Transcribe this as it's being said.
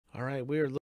right,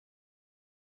 we're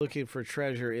looking for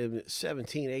treasure in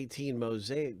 1718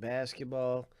 Mosaic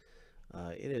basketball.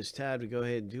 It is time to go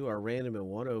ahead and do our random in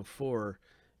 104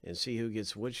 and see who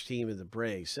gets which team in the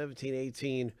break.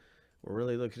 1718, we're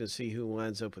really looking to see who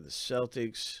winds up with the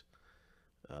Celtics,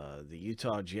 the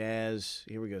Utah Jazz.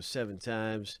 Here we go, 7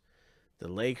 times. The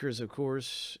Lakers, of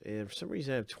course, and for some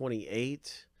reason I have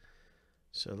 28.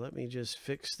 So let me just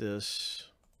fix this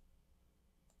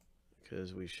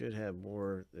because we should have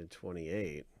more than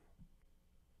 28.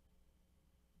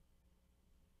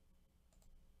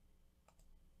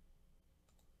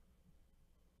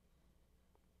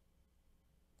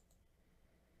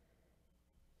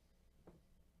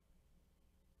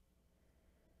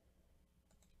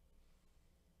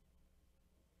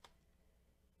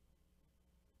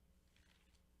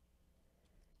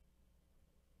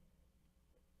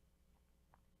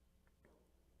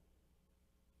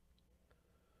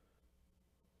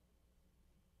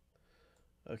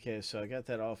 Okay, so I got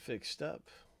that all fixed up.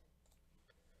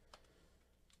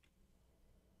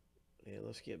 And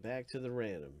let's get back to the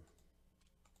random.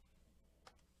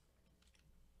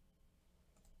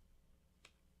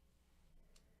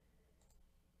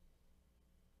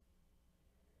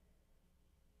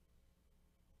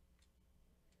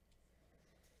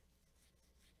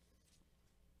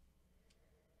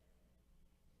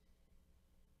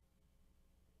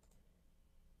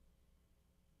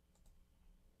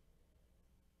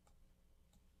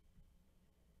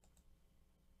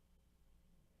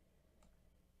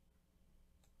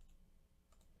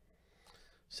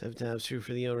 Seven times through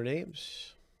for the owner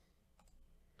names.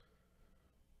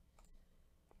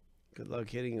 Good luck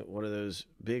hitting one of those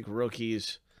big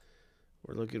rookies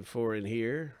we're looking for in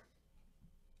here.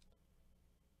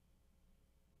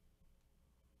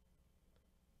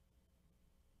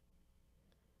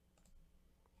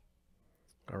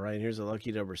 All right, here's a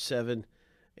lucky number 7.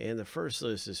 And the first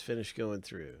list is finished going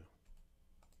through.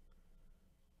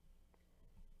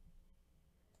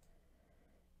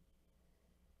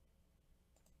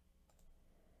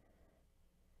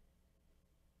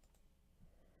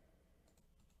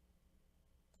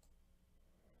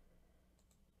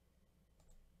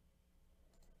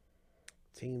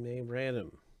 Team name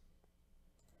random.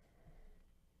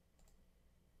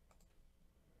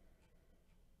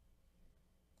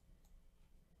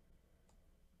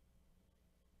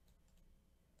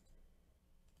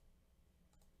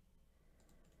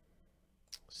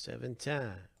 Seven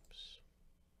times.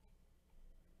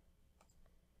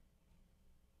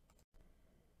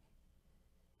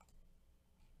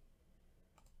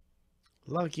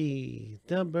 Lucky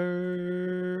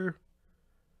number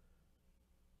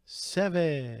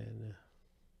 7.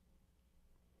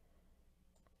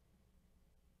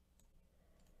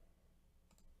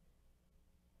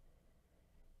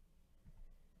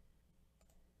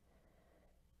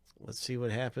 Let's see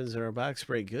what happens in our box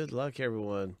break. Good luck,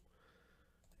 everyone,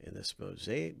 in this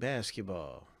Mosaic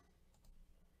basketball.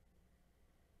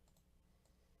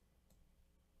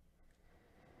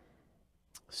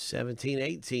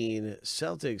 (1718)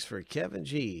 Celtics for Kevin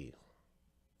G.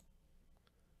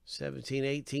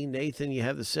 1718 Nathan, you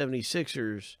have the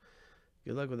 76ers.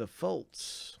 Good luck with the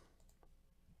Fultz.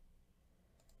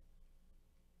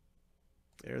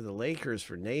 There are the Lakers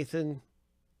for Nathan.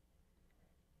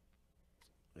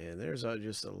 And there's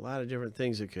just a lot of different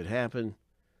things that could happen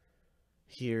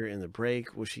here in the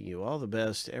break. Wishing you all the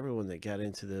best, everyone that got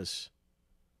into this.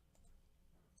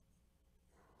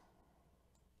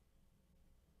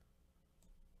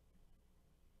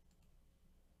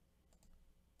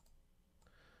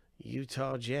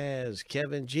 Utah Jazz,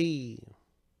 Kevin G.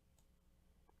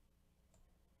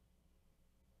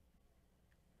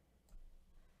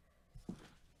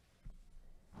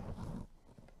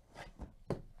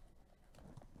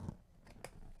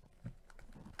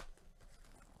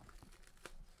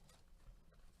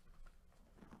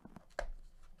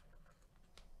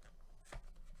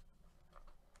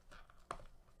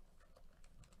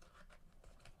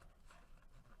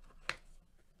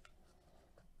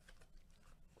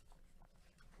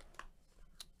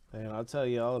 And I'll tell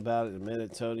you all about it in a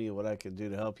minute, Tony, and what I can do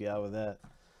to help you out with that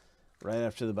right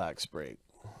after the box break.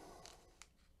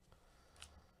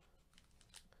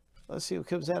 Let's see what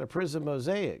comes out of Prizm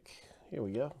Mosaic. Here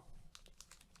we go.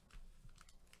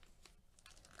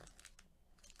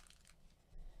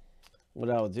 What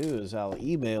I'll do is I'll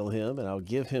email him and I'll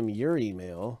give him your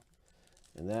email.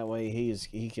 And that way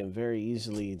he can very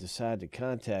easily decide to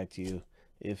contact you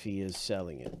if he is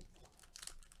selling it.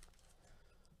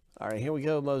 All right, here we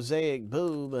go, Mosaic,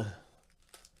 boom.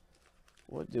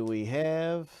 What do we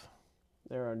have?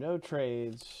 There are no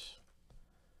trades.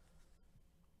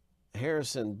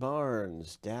 Harrison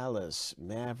Barnes, Dallas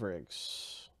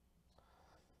Mavericks.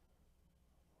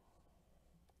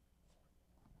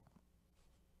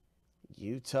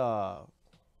 Utah.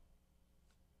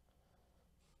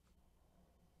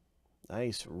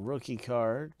 Nice rookie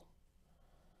card.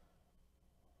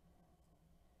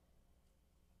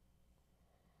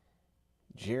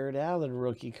 Jared Allen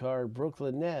rookie card,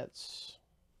 Brooklyn Nets.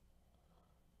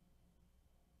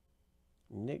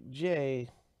 Nick J.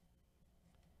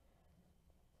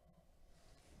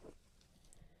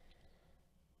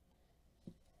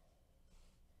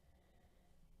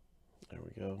 There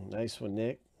we go. Nice one,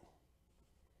 Nick.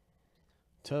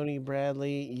 Tony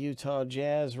Bradley, Utah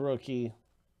Jazz rookie.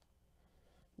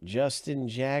 Justin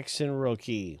Jackson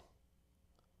rookie.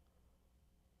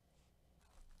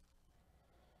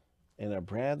 And a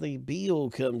Bradley Beal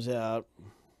comes out.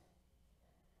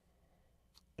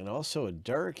 And also a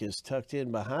Dirk is tucked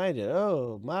in behind it.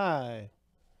 Oh, my.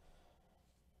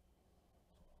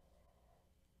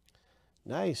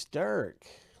 Nice Dirk.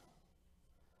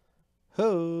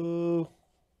 Ho.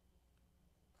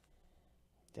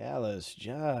 Dallas,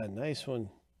 John. Nice one.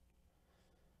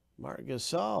 Marc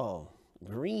Gasol.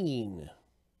 Green.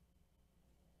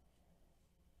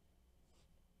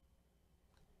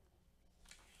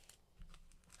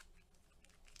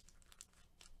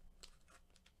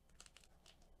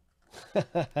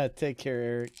 Take care,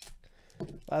 Eric.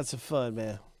 Lots of fun,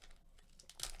 man.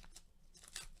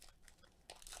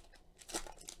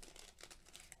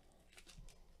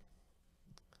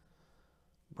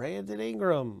 Brandon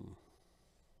Ingram.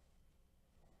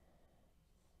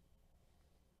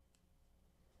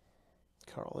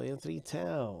 Karl Anthony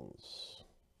Towns.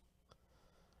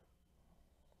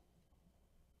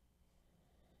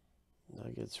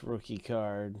 Nuggets rookie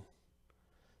card.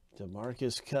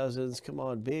 DeMarcus Cousins. Come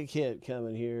on, big hit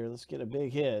coming here. Let's get a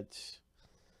big hit.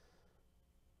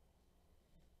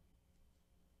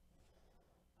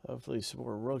 Hopefully some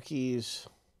more rookies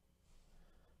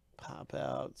pop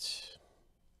out.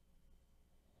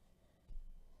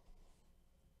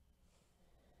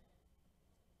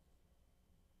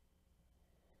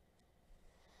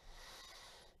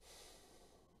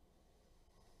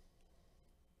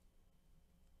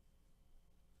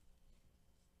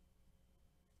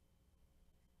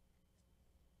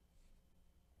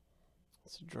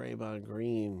 It's a Draymond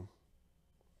Green.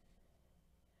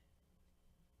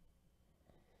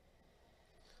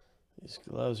 These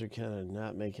gloves are kind of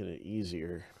not making it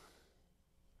easier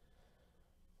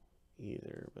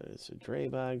either, but it's a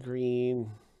Draymond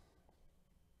Green.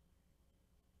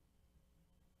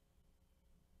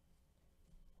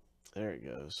 There it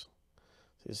goes.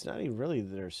 It's not even really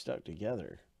that they're stuck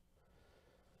together.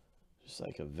 Just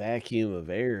like a vacuum of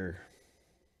air.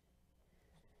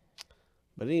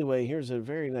 But anyway, here's a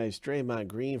very nice Draymond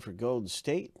Green for Golden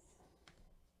State.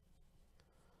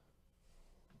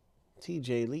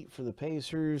 TJ Leap for the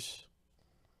Pacers.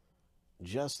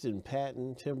 Justin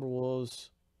Patton, Timberwolves.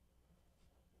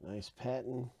 Nice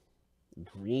Patton.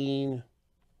 Green.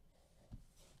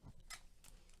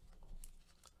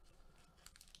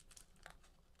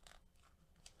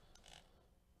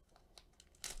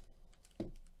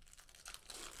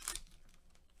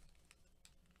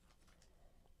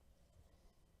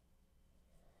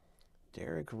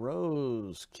 Derrick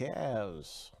Rose,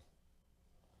 Cavs.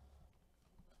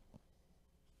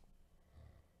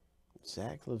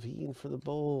 Zach LaVine for the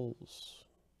Bulls.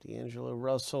 D'Angelo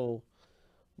Russell,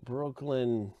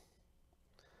 Brooklyn.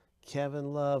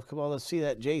 Kevin Love. Come on, let's see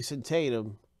that Jason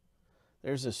Tatum.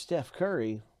 There's a Steph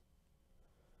Curry.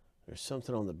 There's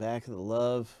something on the back of the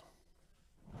Love.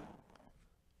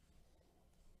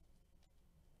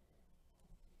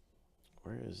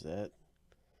 Where is that?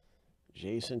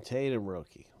 Jason Tatum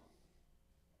rookie.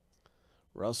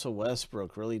 Russell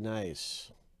Westbrook, really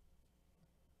nice.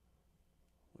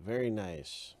 Very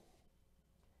nice.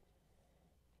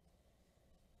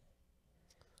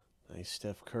 Nice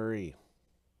Steph Curry.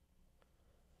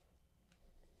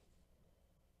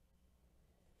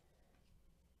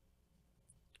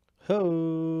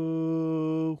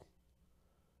 Ho!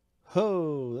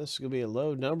 Ho! This is going to be a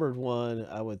low numbered one,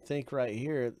 I would think, right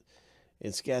here.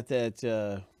 It's got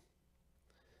that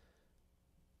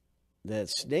that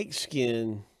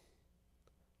snakeskin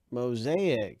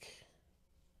mosaic.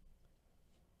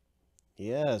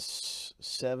 Yes,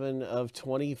 7 of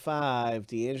 25.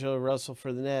 D'Angelo Russell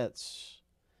for the Nets.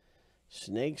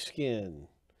 Snakeskin.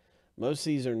 Most of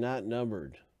these are not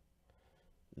numbered.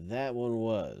 That one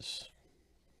was.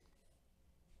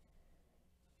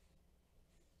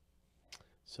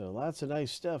 So lots of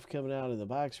nice stuff coming out in the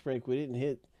box break. We didn't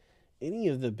hit any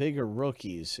of the bigger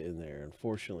rookies in there,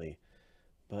 unfortunately.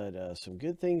 But some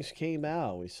good things came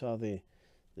out. We saw the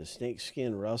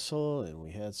snakeskin Russell, and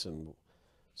we had some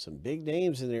big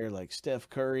names in there like Steph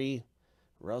Curry,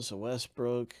 Russell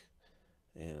Westbrook,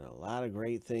 and a lot of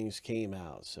great things came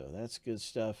out. So that's good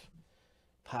stuff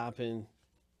popping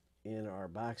in our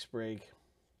box break.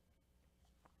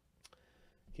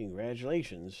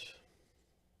 Congratulations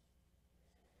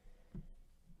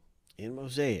in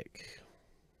Mosaic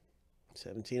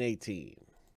 1718.